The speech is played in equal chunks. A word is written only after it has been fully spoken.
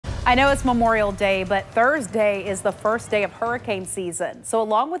I know it's Memorial Day, but Thursday is the first day of hurricane season. So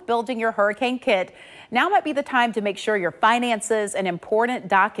along with building your hurricane kit, now might be the time to make sure your finances and important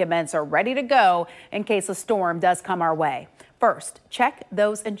documents are ready to go in case a storm does come our way. First, check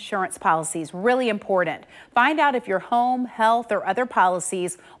those insurance policies, really important. Find out if your home, health, or other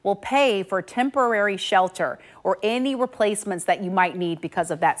policies will pay for temporary shelter or any replacements that you might need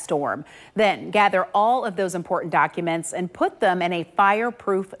because of that storm. Then gather all of those important documents and put them in a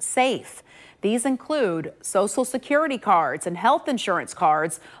fireproof safe. These include Social Security cards and health insurance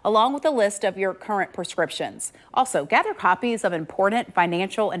cards, along with a list of your current prescriptions. Also, gather copies of important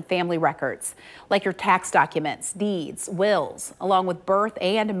financial and family records, like your tax documents, deeds, wills, along with birth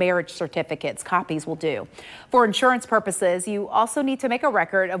and marriage certificates. Copies will do. For insurance purposes, you also need to make a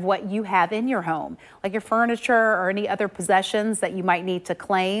record of what you have in your home, like your furniture or any other possessions that you might need to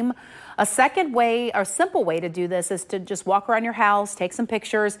claim. A second way, or simple way to do this, is to just walk around your house, take some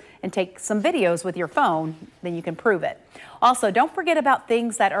pictures, and take some videos with your phone. Then you can prove it. Also, don't forget about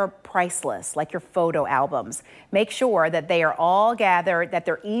things that are priceless, like your photo albums. Make sure that they are all gathered, that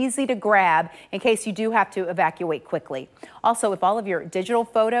they're easy to grab in case you do have to evacuate quickly. Also, if all of your digital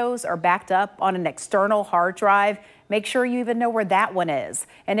photos are backed up on an external hard drive, make sure you even know where that one is.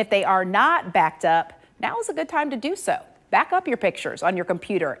 And if they are not backed up, now is a good time to do so. Back up your pictures on your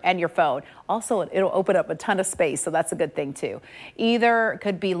computer and your phone. Also, it'll open up a ton of space, so that's a good thing too. Either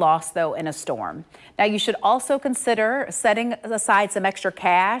could be lost though in a storm. Now you should also consider setting aside some extra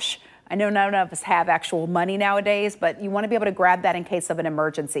cash. I know none of us have actual money nowadays, but you want to be able to grab that in case of an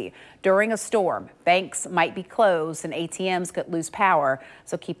emergency. During a storm, banks might be closed and ATMs could lose power,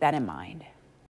 so keep that in mind.